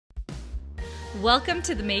Welcome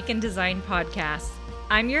to the Make and Design Podcast.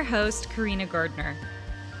 I'm your host, Carina Gardner.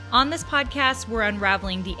 On this podcast, we're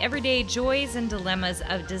unraveling the everyday joys and dilemmas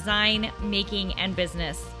of design, making, and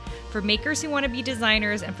business. For makers who want to be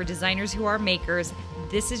designers and for designers who are makers,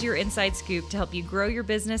 this is your inside scoop to help you grow your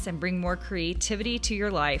business and bring more creativity to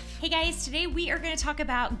your life. Hey guys, today we are going to talk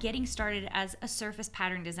about getting started as a surface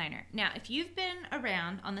pattern designer. Now, if you've been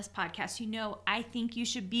around on this podcast, you know I think you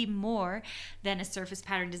should be more than a surface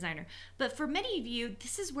pattern designer. But for many of you,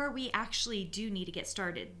 this is where we actually do need to get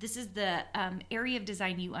started. This is the area of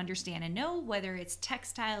design you understand and know, whether it's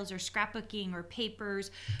textiles or scrapbooking or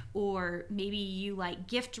papers, or maybe you like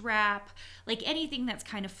gift wrap, like anything that's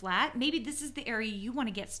kind of flat. Maybe this is the area you want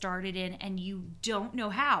to get started in and you don't know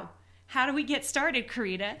how. How do we get started,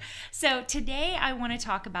 Carina? So today I want to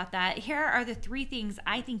talk about that. Here are the 3 things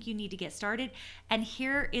I think you need to get started. And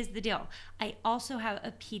here is the deal. I also have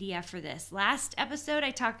a PDF for this. Last episode I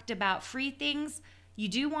talked about free things. You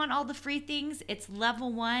do want all the free things. It's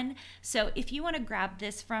level 1. So if you want to grab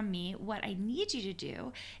this from me, what I need you to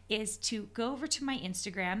do is to go over to my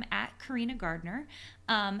Instagram at Carina Gardner.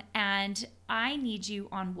 And I need you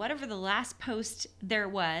on whatever the last post there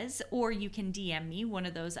was, or you can DM me, one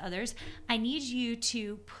of those others. I need you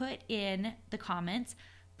to put in the comments,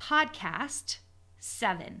 podcast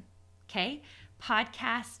 7, okay?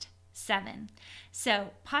 Podcast 7. So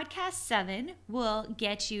podcast 7 will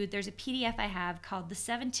get you, there's a PDF I have called the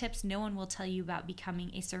 7 tips no one will tell you about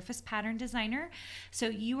becoming a surface pattern designer. So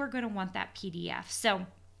you are going to want that PDF. So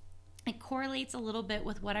it correlates a little bit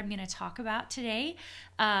with what I'm going to talk about today,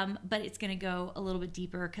 but it's going to go a little bit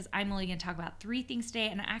deeper because I'm only going to talk about 3 things today.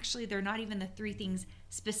 And actually, they're not even the 3 things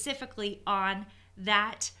specifically on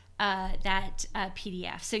that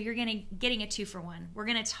PDF. So you're getting a 2-for-1. We're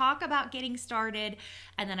going to talk about getting started,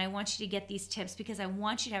 and then I want you to get these tips because I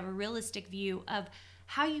want you to have a realistic view of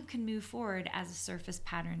how you can move forward as a surface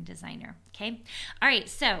pattern designer. Okay. All right.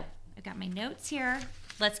 So I've got my notes here.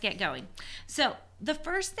 Let's get going. So the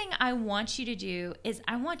first thing I want you to do is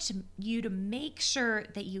I want you to make sure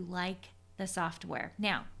that you like the software.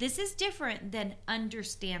 Now, this is different than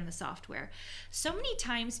understand the software. So many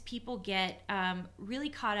times people get really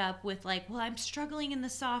caught up with like, well, I'm struggling in the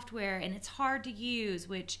software and it's hard to use,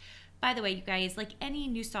 which, by the way, you guys, like any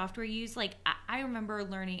new software you use, like I remember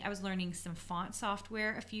I was learning some font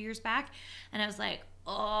software a few years back, and I was like,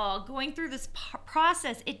 oh, going through this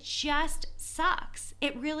process, it just sucks.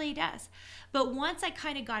 It really does. But once I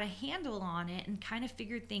kind of got a handle on it and kind of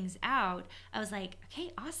figured things out, I was like,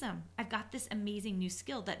 okay, awesome. I've got this amazing new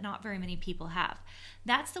skill that not very many people have.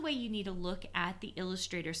 That's the way you need to look at the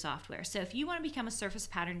Illustrator software. So if you want to become a surface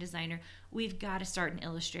pattern designer, we've got to start in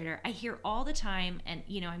Illustrator. I hear all the time, and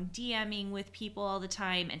I'm DMing with people all the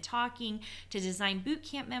time and talking to design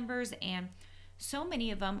bootcamp members, and so many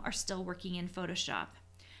of them are still working in Photoshop.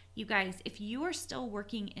 You guys, if you are still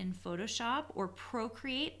working in Photoshop or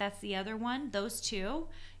Procreate, that's the other one, those 2,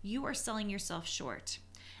 you are selling yourself short.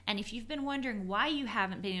 And if you've been wondering why you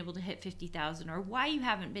haven't been able to hit 50,000 or why you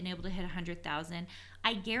haven't been able to hit 100,000,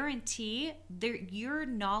 I guarantee your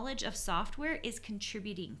knowledge of software is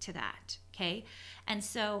contributing to that, okay? And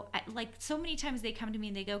so, like so many times they come to me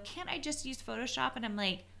and they go, can't I just use Photoshop? And I'm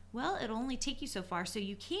like, well, it'll only take you so far, so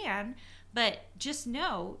you can, but just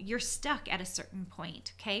know you're stuck at a certain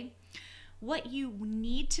point, okay? What you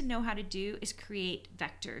need to know how to do is create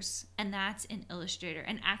vectors, and that's in Illustrator.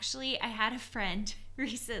 And actually, I had a friend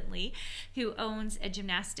recently who owns a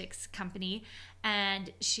gymnastics company,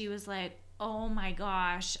 and she was like, oh my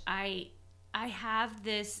gosh, I have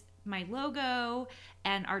my logo,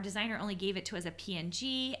 and our designer only gave it to us as a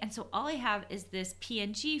PNG, and so all I have is this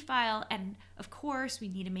PNG file, and of course we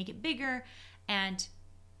need to make it bigger, and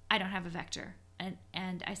I don't have a vector.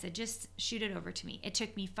 And I said, just shoot it over to me. It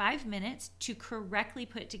took me 5 minutes to correctly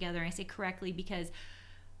put it together. And I say correctly because,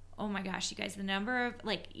 oh my gosh, you guys, the number of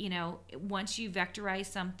once you vectorize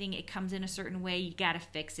something, it comes in a certain way, you got to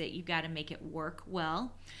fix it. You got to make it work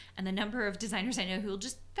well. And the number of designers I know who will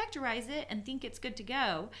just vectorize it and think it's good to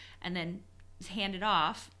go and then hand it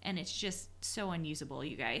off. And it's just so unusable,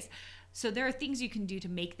 you guys. So there are things you can do to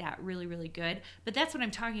make that really, really good. But that's what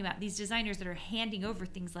I'm talking about. These designers that are handing over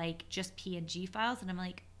things like just PNG files. And I'm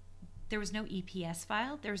like, there was no EPS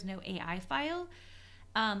file. There was no AI file.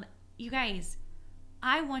 You guys,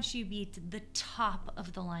 I want you to be the top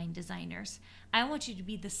of the line designers. I want you to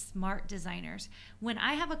be the smart designers. When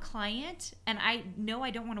I have a client and I know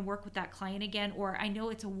I don't want to work with that client again, or I know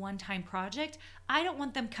it's a one-time project, I don't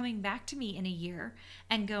want them coming back to me in a year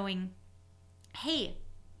and going, hey,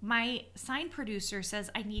 my sign producer says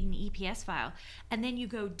I need an EPS file. And then you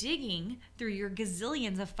go digging through your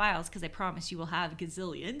gazillions of files, because I promise you will have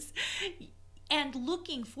gazillions, and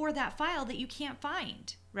looking for that file that you can't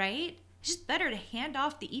find, right? It's just better to hand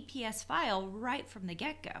off the EPS file right from the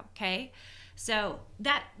get-go, okay? So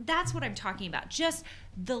that's what I'm talking about, just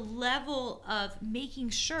the level of making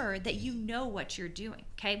sure that you know what you're doing,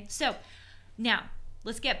 okay? So now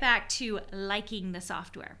let's get back to liking the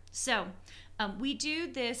software. So we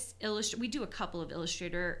do a couple of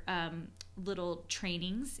Illustrator little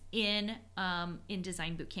trainings in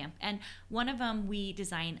Design Bootcamp, and one of them we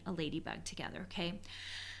design a ladybug together, okay?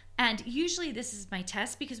 And usually this is my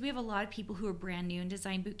test because we have a lot of people who are brand new in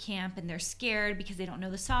Design Bootcamp and they're scared because they don't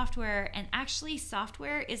know the software. And actually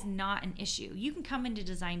software is not an issue. You can come into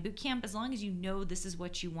Design Bootcamp as long as you know this is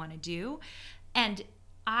what you want to do. And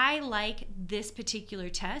I like this particular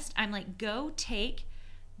test. I'm like, go take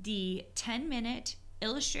the 10-minute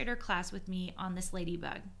Illustrator class with me on this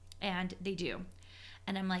ladybug. And they do.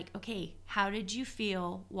 And I'm like, okay, how did you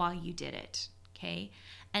feel while you did it? Okay.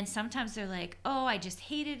 And sometimes they're like, oh, I just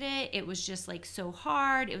hated it. It was just like so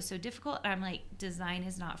hard. It was so difficult. And I'm like, design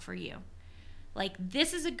is not for you. Like,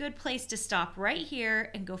 this is a good place to stop right here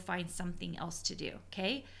and go find something else to do.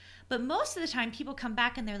 Okay. But most of the time people come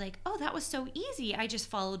back and they're like, oh, that was so easy. I just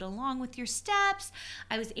followed along with your steps.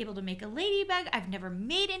 I was able to make a ladybug. I've never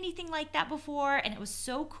made anything like that before. And it was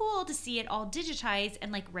so cool to see it all digitized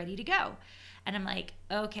and like ready to go. And I'm like,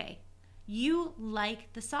 okay, you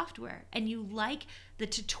like the software and you like the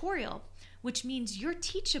tutorial, which means you're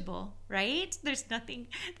teachable, right? There's nothing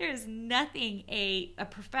a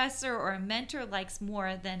professor or a mentor likes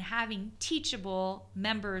more than having teachable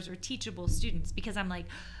members or teachable students, because I'm like,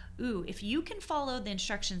 ooh, if you can follow the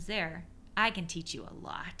instructions there, I can teach you a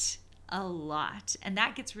lot. And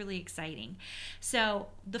that gets really exciting. So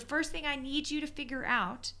the first thing I need you to figure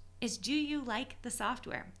out is, do you like the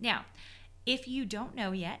software? Now, if you don't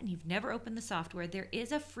know yet and you've never opened the software, there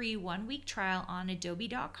is a free 1-week trial on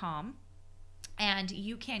adobe.com. And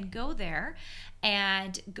you can go there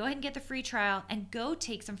and go ahead and get the free trial and go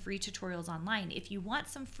take some free tutorials online. If you want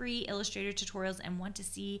some free Illustrator tutorials and want to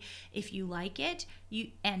see if you like it, you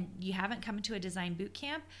haven't come to a design boot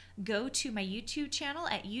camp, go to my YouTube channel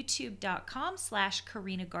at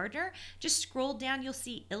youtube.com/Carina Gardner. Just scroll down, you'll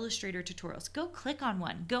see Illustrator tutorials. Go click on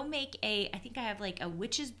one. Go make I think I have like a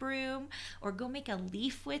witch's broom, or go make a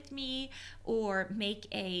leaf with me, or make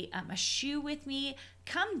a shoe with me.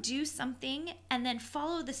 Come do something and then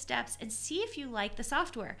follow the steps and see if you like the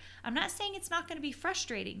software. I'm not saying it's not going to be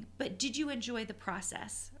frustrating, but did you enjoy the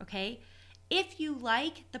process? Okay. If you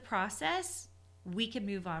like the process, we can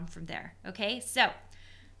move on from there. Okay. So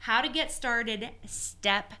how to get started,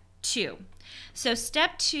 step 2. So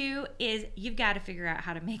step 2 is you've got to figure out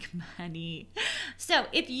how to make money. So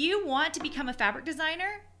if you want to become a fabric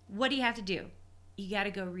designer, what do you have to do? You got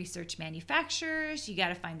to go research manufacturers. You got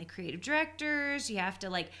to find the creative directors. You have to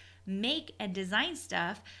like make and design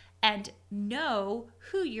stuff and know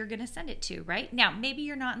who you're going to send it to, right? Now, maybe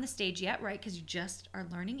you're not in the stage yet, right? Because you just are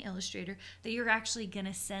learning Illustrator, that you're actually going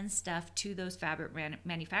to send stuff to those fabric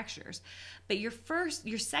manufacturers. But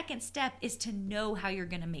your second step is to know how you're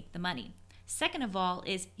going to make the money. Second of all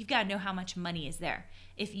is you've got to know how much money is there.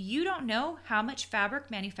 If you don't know how much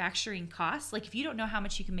fabric manufacturing costs, like if you don't know how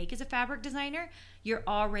much you can make as a fabric designer, you're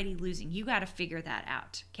already losing. You got to figure that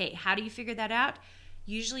out. Okay, how do you figure that out?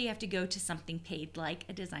 Usually you have to go to something paid like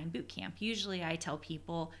a design boot camp. Usually I tell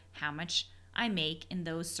people how much I make in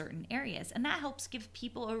those certain areas, and that helps give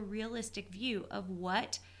people a realistic view of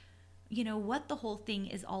what the whole thing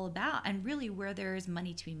is all about and really where there is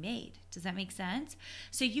money to be made. Does that make sense?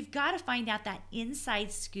 So you've got to find out that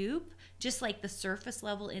inside scoop, just like the surface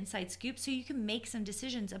level inside scoop, so you can make some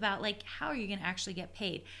decisions about like how are you going to actually get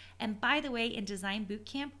paid. And by the way, in Design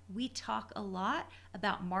Bootcamp, we talk a lot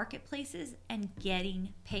about marketplaces and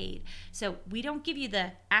getting paid. So we don't give you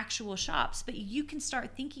the actual shops, but you can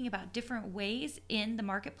start thinking about different ways in the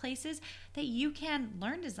marketplaces that you can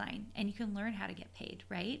learn design and you can learn how to get paid,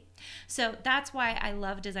 right? So that's why I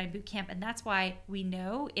love Design Bootcamp, and that's why we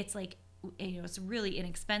know it's like, it's really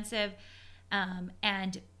inexpensive,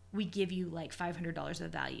 and we give you like $500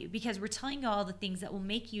 of value because we're telling you all the things that will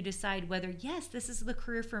make you decide whether, yes, this is the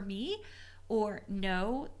career for me, or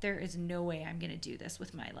no, there is no way I'm going to do this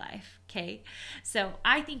with my life. Okay. So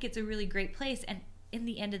I think it's a really great place. And at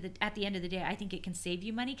the end of the day, I think it can save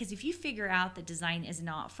you money, because if you figure out that design is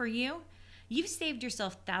not for you, you've saved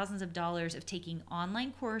yourself thousands of dollars of taking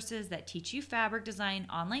online courses that teach you fabric design,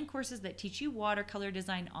 online courses that teach you watercolor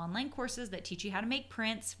design, online courses that teach you how to make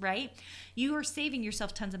prints, right? You are saving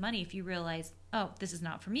yourself tons of money if you realize, oh, this is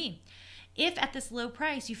not for me. If at this low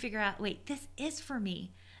price you figure out, wait, this is for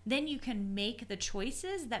me, then you can make the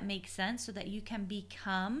choices that make sense so that you can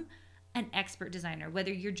become an expert designer,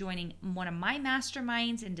 whether you're joining one of my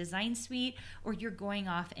masterminds in Design Suite or you're going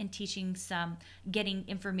off and getting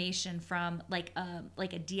information from like a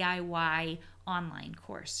DIY online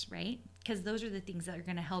course, right? Because those are the things that are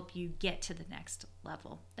going to help you get to the next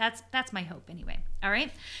level. That's my hope anyway. All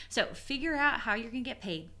right. So figure out how you're going to get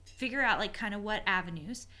paid, figure out like kind of what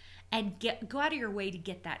avenues, and go out of your way to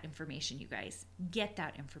get that information, you guys. Get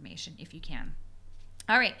that information if you can.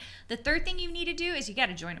 All right, the third thing you need to do is you got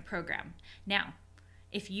to join a program. Now,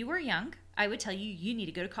 if you are young, I would tell you need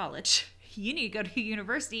to go to college. You need to go to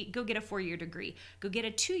university, go get a 4-year degree, go get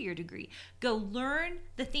a 2-year degree, go learn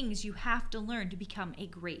the things you have to learn to become a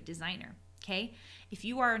great designer, okay? If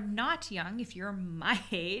you are not young, if you're my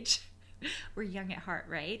age, we're young at heart,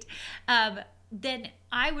 right? Then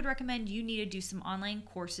I would recommend you need to do some online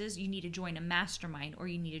courses. You need to join a mastermind, or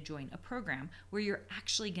you need to join a program where you're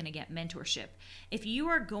actually going to get mentorship. If you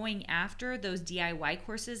are going after those DIY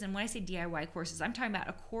courses, and when I say DIY courses, I'm talking about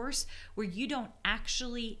a course where you don't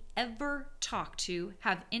actually ever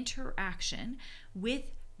have interaction with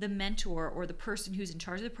the mentor or the person who's in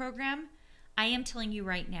charge of the program, I am telling you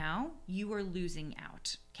right now, you are losing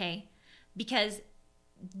out, okay? Because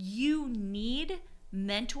you need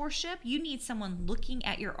mentorship. You need someone looking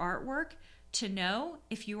at your artwork to know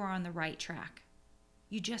if you are on the right track.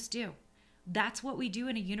 You just do. That's what we do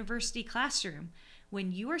in a university classroom.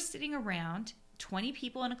 When you are sitting around 20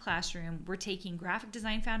 people in a classroom, we're taking graphic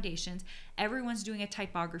design foundations, everyone's doing a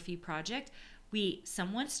typography project.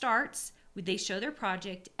 Someone starts, they show their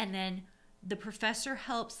project, and then the professor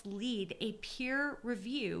helps lead a peer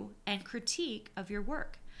review and critique of your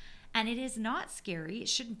work. And it is not scary. It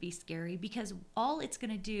shouldn't be scary, because all it's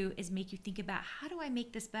going to do is make you think about, how do I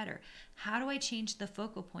make this better? How do I change the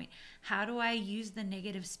focal point? How do I use the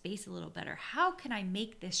negative space a little better? How can I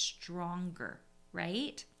make this stronger,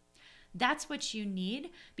 right? That's what you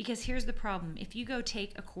need, because here's the problem. If you go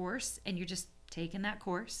take a course and you're just taking that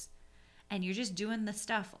course and you're just doing the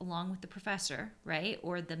stuff along with the professor, right?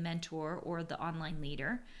 Or the mentor or the online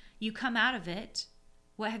leader, you come out of it,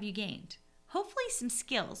 what have you gained? Hopefully some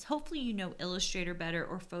skills. Hopefully you know Illustrator better,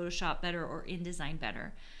 or Photoshop better, or InDesign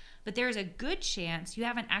better. But there's a good chance you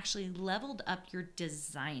haven't actually leveled up your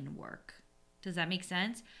design work. Does that make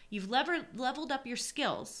sense? You've leveled up your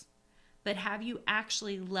skills, but have you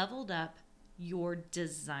actually leveled up your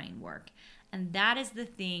design work? And that is the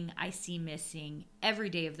thing I see missing every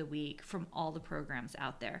day of the week from all the programs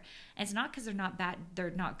out there. And it's not because they're not bad,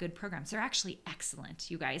 they're not good programs. They're actually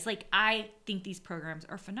excellent, you guys. Like, I think these programs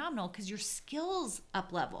are phenomenal because your skills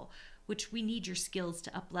up level, which we need your skills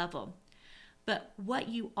to up level. But what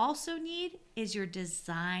you also need is your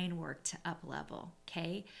design work to up level,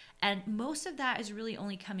 okay? And most of that is really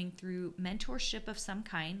only coming through mentorship of some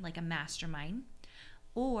kind, like a mastermind,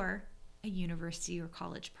 or a university or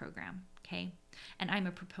college program. Okay. And I'm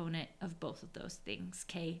a proponent of both of those things.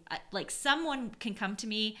 Okay. Like, someone can come to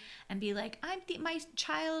me and be like, my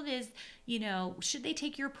child is, should they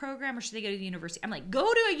take your program or should they go to the university? I'm like,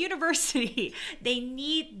 go to a university. They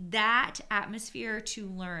need that atmosphere to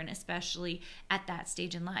learn, especially at that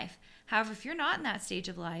stage in life. However, if you're not in that stage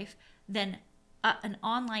of life, then an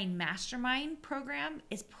online mastermind program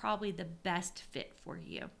is probably the best fit for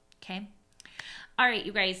you. Okay. All right,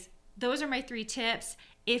 you guys, those are my 3 tips.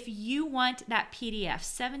 If you want that PDF,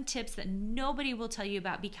 7 tips that nobody will tell you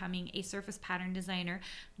about becoming a surface pattern designer,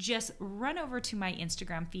 just run over to my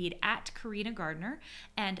Instagram feed at Carina Gardner,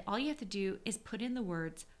 and all you have to do is put in the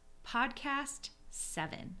words podcast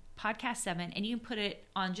 7, and you can put it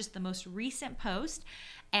on just the most recent post,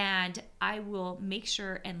 and I will make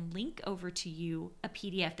sure and link over to you a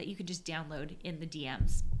PDF that you can just download in the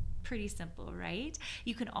DMs. Pretty simple, right?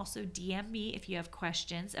 You can also DM me if you have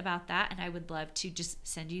questions about that, and I would love to just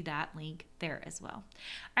send you that link there as well.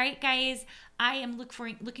 All right, guys, I am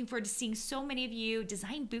looking forward to seeing so many of you.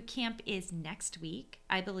 Design Bootcamp is next week,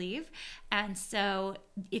 I believe. And so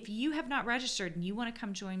if you have not registered and you want to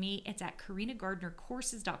come join me, it's at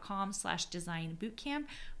carinagardnercourses.com/design bootcamp.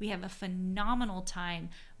 We have a phenomenal time.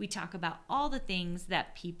 We talk about all the things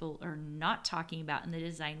that people are not talking about in the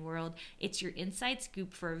design world. It's your inside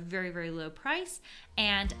scoop for a very, very low price.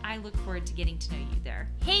 And I look forward to getting to know you there.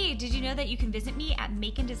 Hey, did you know that you can visit me at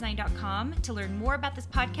makeanddesign.com to learn more about this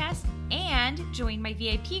podcast and join my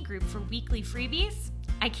VIP group for weekly freebies?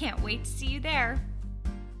 I can't wait to see you there.